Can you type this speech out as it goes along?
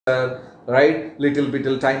right?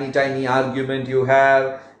 Little tiny argument you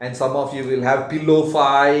have, and some of you will have pillow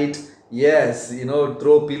fight. Yes,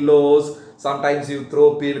 throw pillows. Sometimes you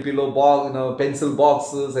throw pillow box, pencil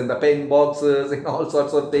boxes and the pen boxes and all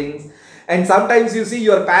sorts of things. And sometimes you see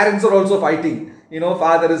your parents are also fighting.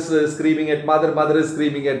 Father is screaming at mother, mother is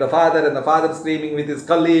screaming at the father, and the father is screaming with his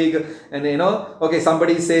colleague. And okay,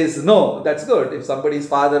 somebody says no, that's good. If somebody's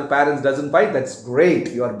parents doesn't fight, that's great.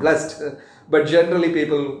 You are blessed. But generally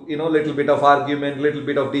people, little bit of argument, little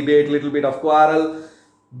bit of debate, little bit of quarrel.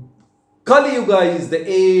 Kali Yuga is the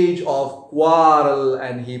age of quarrel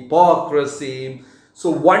and hypocrisy.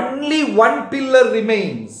 So only one pillar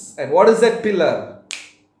remains. And what is that pillar?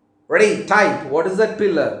 Ready? Type. What is that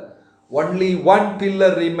pillar? Only one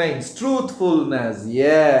pillar remains. Truthfulness.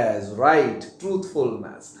 Yes, right.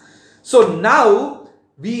 Truthfulness. So now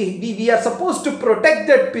we are supposed to protect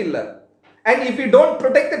that pillar. And if we don't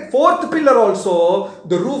protect that fourth pillar also,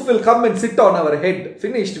 the roof will come and sit on our head.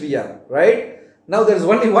 Finished we are. Right? Now there is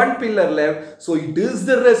only one pillar left. So it is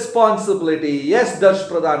the responsibility. Yes, Darsh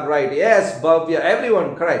Pradhan, right. Yes, Bhavya,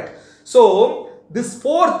 everyone correct. So this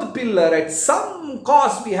fourth pillar, at some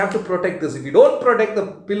cost we have to protect this. If we don't protect the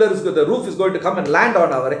pillars, the roof is going to come and land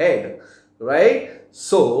on our head. Right?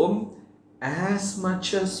 So as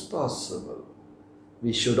much as possible,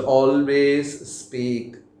 we should always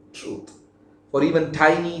speak truth. For even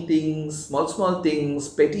tiny things, small things,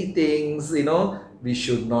 petty things, we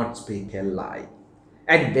should not speak a lie.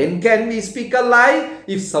 And when can we speak a lie?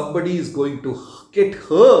 If somebody is going to get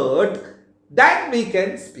hurt, then we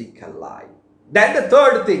can speak a lie. Then the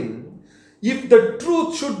third thing, if the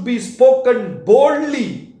truth should be spoken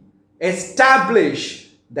boldly,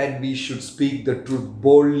 established, then we should speak the truth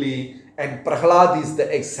boldly. And Prahlad is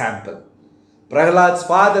the example. Prahlad's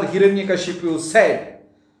father Hiranyakashipu said,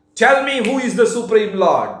 "Tell me who is the Supreme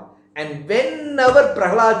Lord." And whenever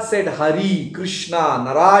Prahlad said Hari, Krishna,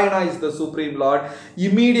 Narayana is the Supreme Lord,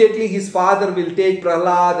 immediately his father will take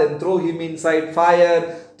Prahlad and throw him inside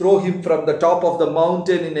fire, throw him from the top of the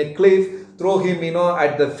mountain in a cliff, throw him,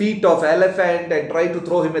 at the feet of elephant, and try to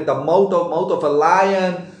throw him at the mouth of a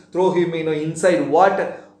lion, throw him, inside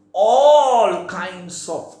water. All kinds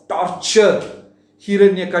of torture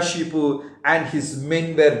Hiranyakashipu and his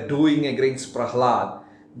men were doing against Prahlad.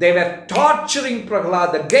 They were torturing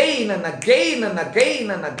Prahlad again and again and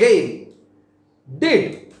again and again.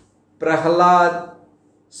 Did Prahlad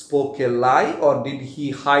spoke a lie, or did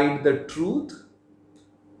he hide the truth?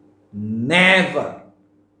 Never.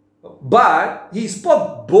 But he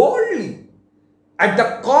spoke boldly. At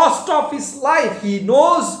the cost of his life, he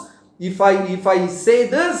knows, if I say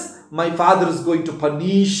this, my father is going to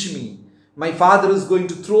punish me. My father is going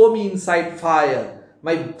to throw me inside fire.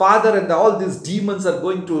 My father and all these demons are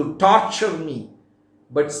going to torture me.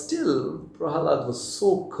 But still, Prahlad was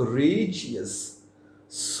so courageous,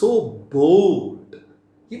 so bold.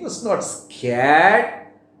 He was not scared.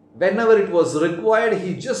 Whenever it was required,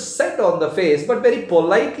 he just said on the face, but very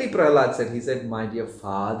politely Prahlad said, he said, "My dear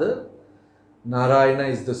father, Narayana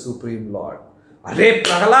is the Supreme Lord." "Are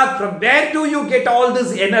Prahlad, from where do you get all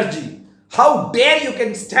this energy? How dare you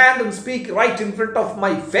can stand and speak right in front of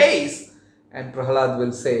my face?" And Prahlad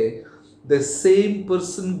will say, "The same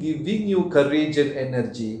person giving you courage and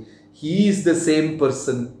energy, he is the same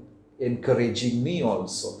person encouraging me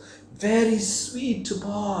also." Very sweet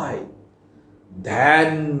boy.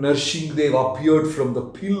 Then Narsingdev appeared from the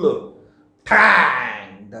pillar.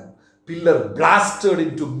 Bang! The pillar blasted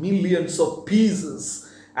into millions of pieces.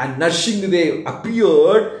 And Narsingdev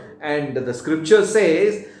appeared, and the scripture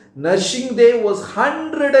says, Narsingdev was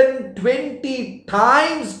 120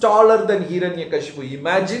 times taller than Hiranyakashipu.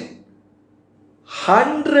 Imagine.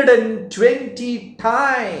 120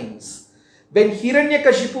 times. When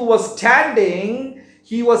Hiranyakashipu was standing,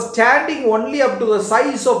 he was standing only up to the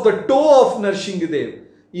size of the toe of Narsingdev.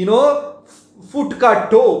 Foot ka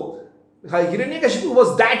toe. Hiranyakashipu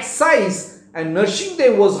was that size, and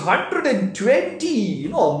Narsingdev was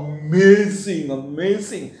 120.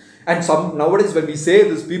 Amazing. And nowadays when we say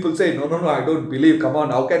this, people say, no, I don't believe. Come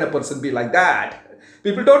on, how can a person be like that?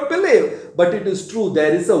 People don't believe. But it is true.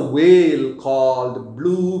 There is a whale called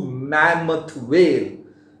blue mammoth whale.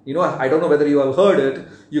 I don't know whether you have heard it.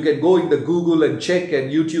 You can go in the Google and check,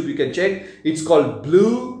 and YouTube you can check. It's called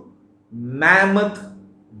blue mammoth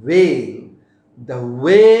whale. The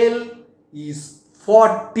whale is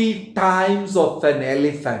 40 times of an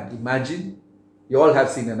elephant. Imagine. You all have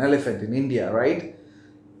seen an elephant in India, right?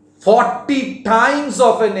 40 times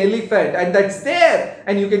of an elephant, and that's there,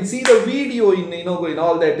 and you can see the video in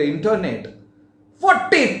all that internet.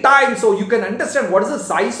 40 times, so you can understand what is the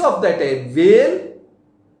size of that whale.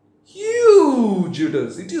 Huge it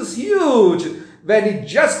is. It is huge. When it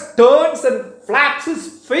just turns and flaps its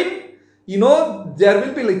fin, there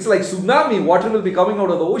will be, it's like tsunami, water will be coming out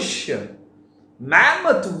of the ocean.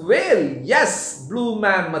 Mammoth whale, yes, blue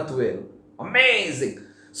mammoth whale. Amazing.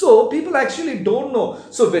 So people actually don't know.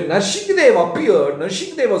 So when Nrsimhadev appeared,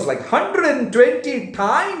 Nrsimhadev was like 120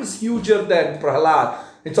 times huger than Prahlad.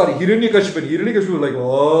 Sorry, Hiranyakashipu. Hiranyakashipu was like,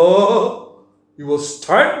 oh, he was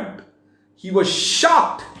stunned. He was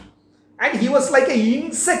shocked. And he was like an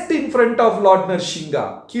insect in front of Lord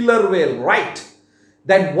Nrsimha. Killer whale, right?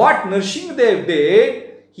 Then what Nrsimhadev did,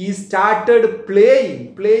 he started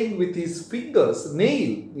playing with his fingers,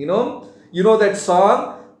 nail, You know that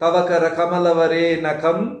song? Tavakara Kamalavare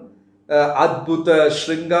Nakam Adbhuta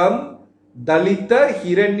Shringam Dalita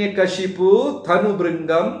Hiranyakashipu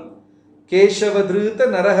Thanubringam Keshavadruta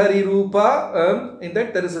Narahari Rupa. In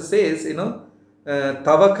that there is a says,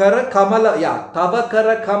 Tavakara Kamala,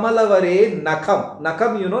 Tavakara Kamalavare Nakam.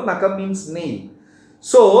 Nakam, Nakam means nail.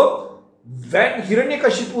 So, when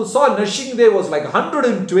Hiranyakashipu saw Nrsimhadev was like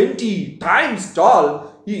 120 times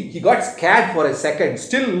tall, he got scared for a second.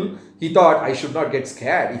 Still, he thought, I should not get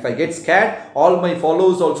scared. If I get scared, all my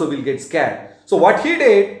followers also will get scared. So what he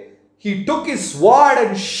did, he took his sword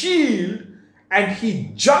and shield and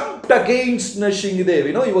he jumped against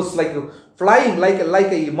Nrsimhadev. He was like flying like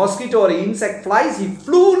a mosquito or an insect flies. He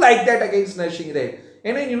flew like that against Nrsimhadev.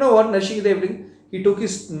 And then you know what Nrsimhadev did? He took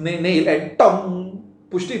his nail and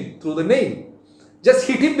pushed him through the nail. Just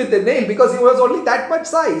hit him with the nail because he was only that much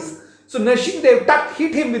size. So Nrsimhadev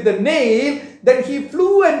hit him with the nail, then he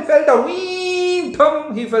flew and fell down. He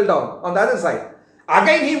fell down on the other side.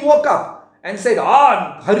 Again he woke up and said,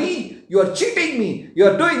 Hari, you are cheating me. You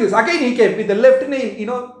are doing this. Again he came with the left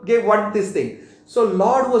nail, gave one this thing. So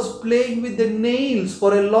Lord was playing with the nails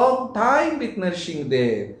for a long time with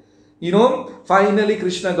Nrsimhadev. Finally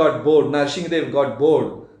Krishna got bored. Nrsimhadev got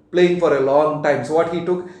bored playing for a long time. So what he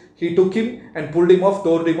took? He took him and pulled him off,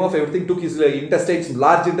 tore him off, everything, took his intestines,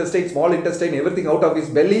 large intestine, small intestine, everything out of his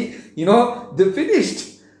belly. They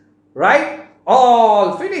finished. Right?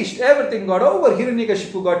 All finished. Everything got over.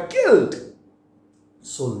 Hiranyakashipu got killed.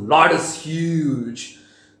 So Lord is huge.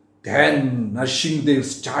 Then Nrsimhadev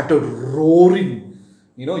started roaring.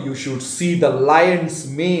 You should see the lion's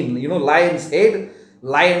mane. Lion's head.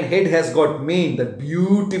 Lion head has got mane, that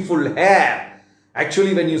beautiful hair.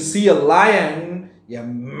 Actually, when you see a lion, a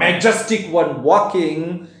majestic one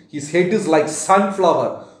walking, his head is like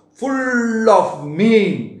sunflower, full of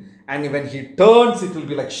mane. And when he turns, it will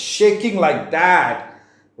be like shaking like that.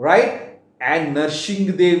 Right? And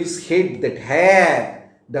Nrsimhadev's head, that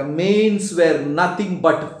hair, the manes were nothing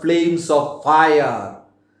but flames of fire.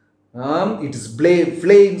 It is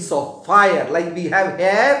flames of fire. Like we have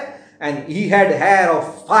hair, and he had hair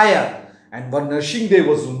of fire. And when Nrsimhadev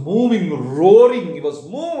was moving, roaring, he was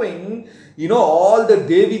moving, all the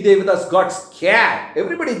Devi Devatas got scared.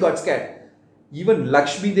 Everybody got scared. Even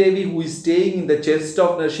Lakshmi Devi, who is staying in the chest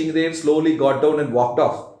of Nrsimhadev, slowly got down and walked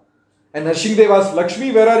off. And Nrsimhadev asked,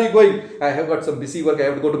 Lakshmi, where are you going? I have got some busy work. I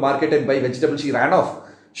have to go to market and buy vegetables. She ran off.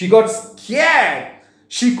 She got scared.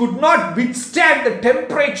 She could not withstand the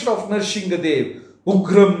temperature of Nrsimhadev.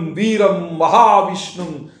 Ugram, Veeram,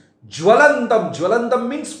 Mahavishnum, Jwalantam. Jwalantam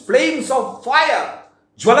means flames of fire.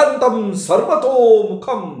 Jwalantam Sarvato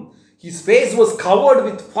Mukham. His face was covered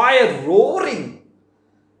with fire, roaring.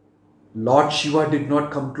 Lord Shiva did not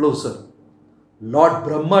come closer. Lord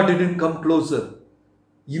Brahma didn't come closer.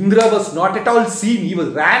 Indra was not at all seen. He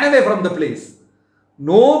ran away from the place.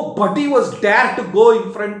 Nobody was dared to go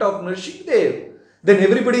in front of Nrsimhadev. Then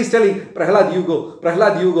everybody is telling, Prahlad, you go.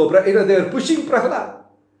 Prahlad, you go. They were pushing Prahlad.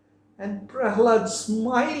 And Prahlad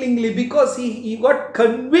smilingly, because he got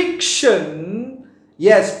conviction.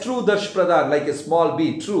 Yes, true, Darsh Pradhan, like a small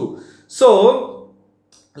bee, true. So,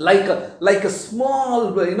 like a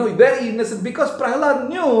small, very innocent, because Prahlad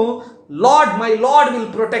knew, my Lord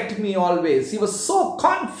will protect me always. He was so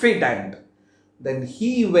confident. Then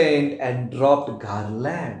he went and dropped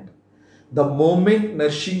garland. The moment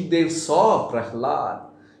Nrsimhadev saw Prahlad,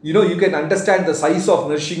 you can understand the size of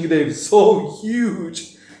Nrsimhadev, so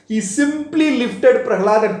huge. He simply lifted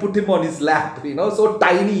Prahlad and put him on his lap, so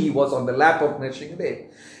tiny he was on the lap of Nrsimhadev.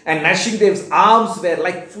 And Nrsimhadev's arms were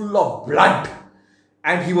like full of blood.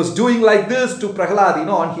 And he was doing like this to Prahlad,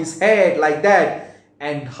 on his head, like that.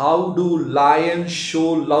 And how do lions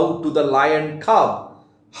show love to the lion cub?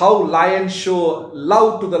 How lions show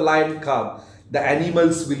love to the lion cub? The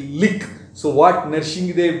animals will lick. So what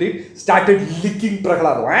Nrsimhadev did? Started licking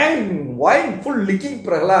Prahlad. Wine, full licking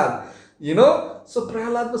Prahlad. So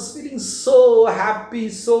Prahlad was feeling so happy,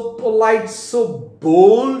 so polite, so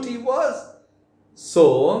bold he was.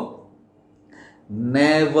 So,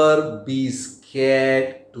 never be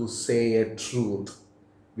scared to say a truth.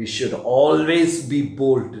 We should always be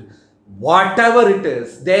bold. Whatever it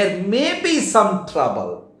is, there may be some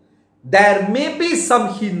trouble, there may be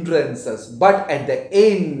some hindrances, but at the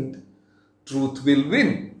end, truth will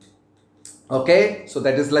win. Okay, so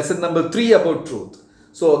that is lesson number 3 about truth.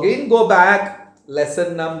 So again, go back.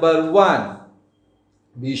 Lesson number 1.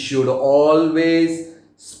 We should always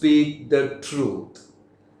speak the truth.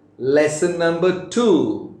 Lesson number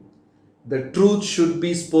 2. The truth should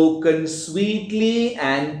be spoken sweetly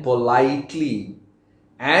and politely.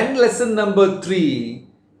 And lesson number 3,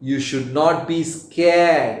 you should not be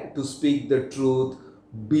scared to speak the truth.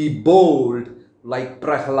 Be bold like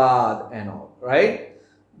Prahlad and all, right?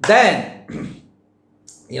 Then,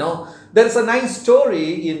 there's a nice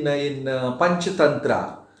story in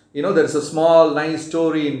Panchatantra. There's a small nice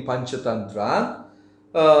story in Panchatantra.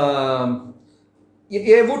 A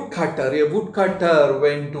woodcutter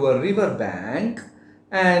went to a river bank,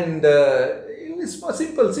 and he was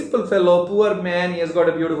a simple fellow, poor man. He has got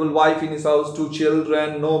a beautiful wife in his house, 2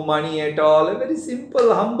 children, no money at all. A very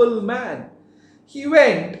simple, humble man. He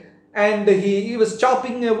went and he was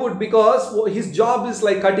chopping a wood because his job is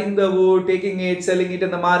like cutting the wood, taking it, selling it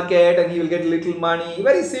in the market, and he will get little money.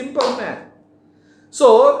 Very simple man.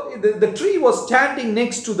 So the tree was standing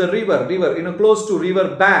next to the river, close to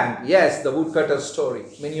river bank. Yes, the woodcutter story.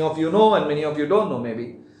 Many of you know and many of you don't know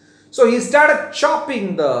maybe. So he started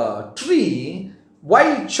chopping the tree.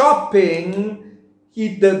 While chopping,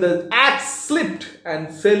 the axe slipped and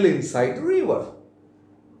fell inside the river.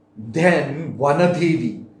 Then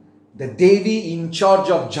Vanadevi, the Devi in charge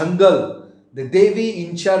of jungle, the Devi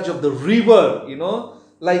in charge of the river,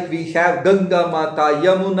 like we have Ganga Mata,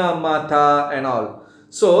 Yamuna Mata and all.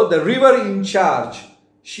 So the river in charge,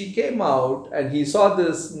 she came out and he saw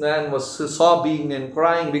this man was sobbing and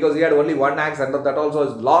crying because he had only 1 axe and that also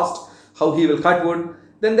is lost. How he will cut wood.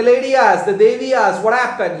 Then the lady asked, the Devi asked, what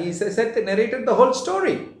happened? He narrated the whole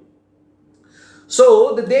story.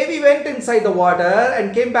 So the Devi went inside the water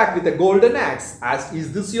and came back with a golden axe. Asked,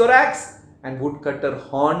 is this your axe? And woodcutter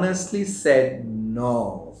honestly said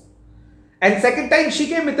no. And second time she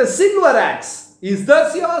came with a silver axe. Is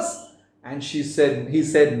this yours? And he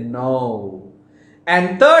said no.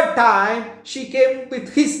 And third time she came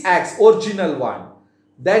with his axe, original one.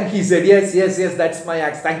 Then he said, yes, that's my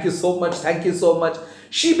axe. Thank you so much.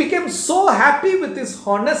 She became so happy with his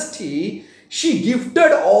honesty, she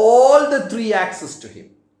gifted all the 3 axes to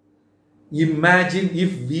him. Imagine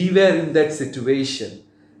if we were in that situation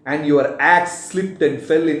and your axe slipped and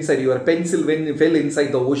fell inside, your pencil fell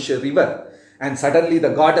inside the ocean river. And suddenly the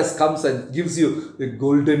goddess comes and gives you a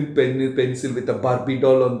golden pencil with a Barbie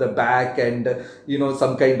doll on the back and,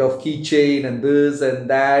 some kind of keychain and this and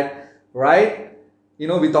that, right?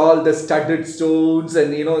 With all the studded stones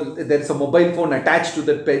and, there's a mobile phone attached to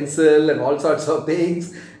that pencil and all sorts of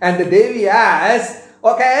things. And the Devi asks,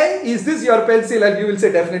 okay, is this your pencil? And you will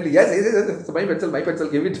say definitely, yes, it's my pencil,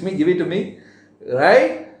 give it to me,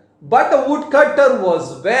 right? But the woodcutter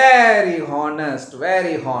was very honest.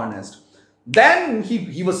 Then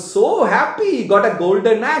he was so happy. He got a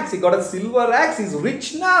golden axe. He got a silver axe. He's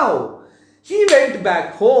rich now. He went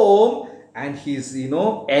back home and his,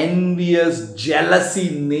 envious,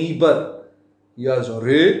 jealousy neighbor. He asked,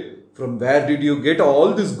 from where did you get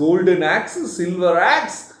all these golden axes, silver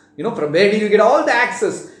axe? From where did you get all the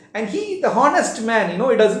axes? And he, the honest man, he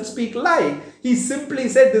doesn't speak lie. He simply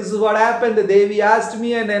said, this is what happened. The Devi asked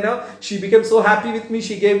me and, she became so happy with me.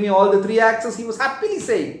 She gave me all the 3 axes. He was happily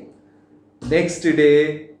saying. Next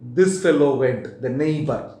day, this fellow went, the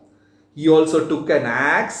neighbor. He also took an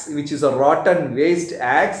axe, which is a rotten waste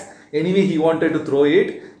axe. Anyway, he wanted to throw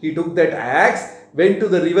it. He took that axe, went to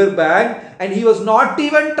the river bank, and he was not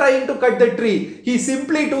even trying to cut the tree. He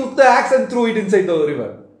simply took the axe and threw it inside the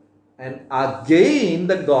river. And again,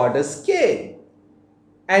 the goddess came.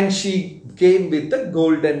 And she came with the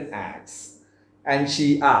golden axe. And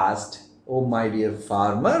she asked, oh my dear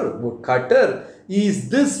farmer, woodcutter, is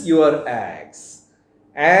this your axe?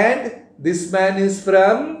 And this man is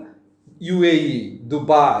from UAE,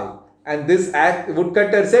 Dubai. And this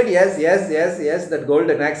woodcutter said, yes, that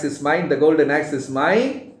golden axe is mine, Then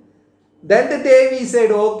the Devi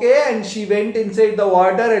said, okay, and she went inside the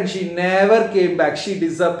water and she never came back. She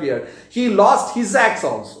disappeared. He lost his axe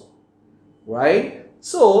also, right?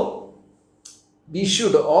 So, we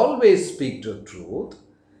should always speak the truth.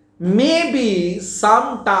 Maybe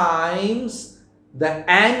sometimes the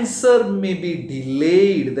answer may be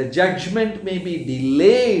delayed, the judgment may be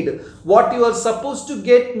delayed, what you are supposed to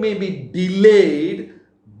get may be delayed,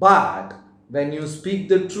 but when you speak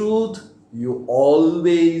the truth, you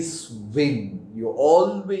always win. You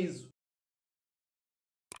always